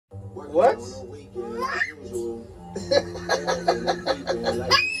What?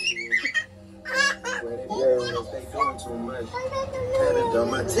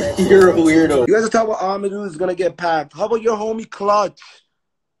 You're a weirdo. You guys are talking about Amadou is gonna get packed. How about your homie Clutch?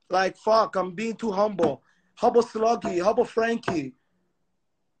 Like, fuck, I'm being too humble. How about Sluggy? How about Frankie?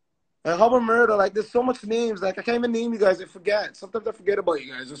 Like, how about Murder? Like, there's so much names. Like, I can't even name you guys. I forget. Sometimes I forget about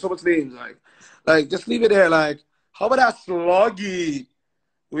you guys. There's so much names. Like, just leave it there. Like, how about that Sluggy?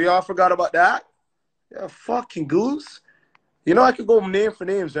 We all forgot about that? Yeah, fucking goose. You know I could go name for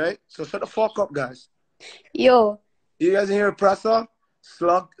names, right? So shut the fuck up, guys. Yo. You guys hear Oppressor?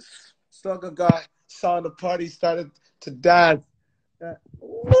 Slugger guy saw the party, started to dance.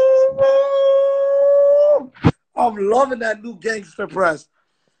 I'm loving that new gangster press.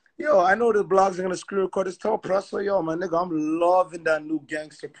 Yo, I know the blogs are gonna screw record this. Tell Presser, yo, my nigga, I'm loving that new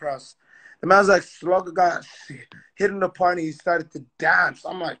gangster press. The man's like, Slugger guy hitting the party, he started to dance.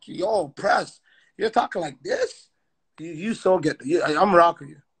 I'm like, yo, Press, you're talking like this? You so get I'm rocking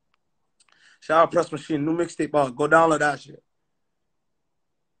you. Shout out Press Machine, new mixtape out. Go download that shit.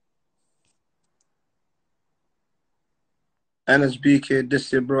 NSBK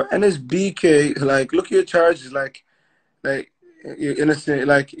this year, bro. NSBK, like, look at your charges, like you're innocent,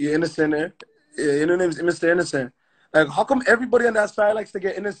 like you're innocent there. Your name is Mr. Innocent. Like, how come everybody on that side likes to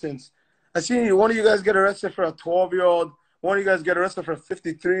get innocents? I seen one of you guys get arrested for a 12-year-old, one of you guys get arrested for a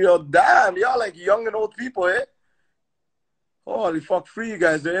 53-year-old. Damn, y'all like young and old people, eh? Holy fuck, free you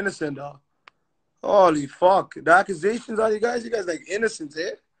guys, they're innocent, dog. Holy fuck. The accusations on you guys like innocents,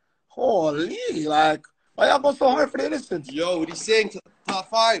 eh? Holy, like, why y'all go so hard for the innocents? Yo, what he saying to top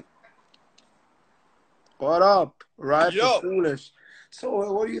 5? What up? Right Yo. for foolish.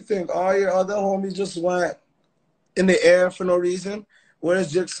 So what do you think? All your other homies just went in the air for no reason?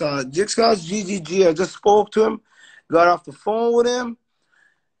 Where's Jigsaw? Jigsaw's GGG. I just spoke to him. Got off the phone with him.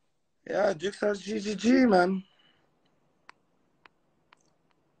 Yeah, Jigsaw's GGG, man.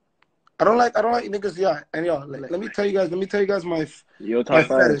 I don't like niggas, yeah. And yo, like, let me tell you guys my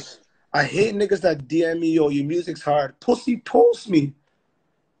fetish. I hate niggas that DM me, yo, your music's hard. Pussy, post me.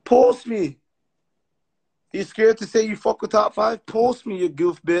 Post me. You scared to say you fuck with top 5? Post me, you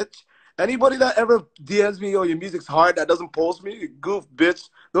goof bitch. Anybody that ever DMs me, yo, your music's hard, that doesn't post me, you goof bitch.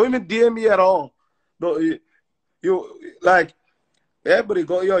 Don't even DM me at all. No, you like, everybody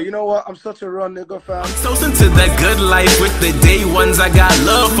go, yo, you know what? I'm such a real nigga, fam. Toasting to that good life with the day ones. I got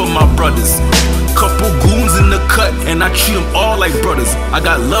love for my brothers. Couple goons in the cut, and I treat them all like brothers. I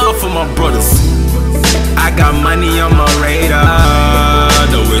got love for my brothers. I got money on my radar.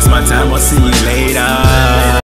 Don't waste my time, I'll see you later.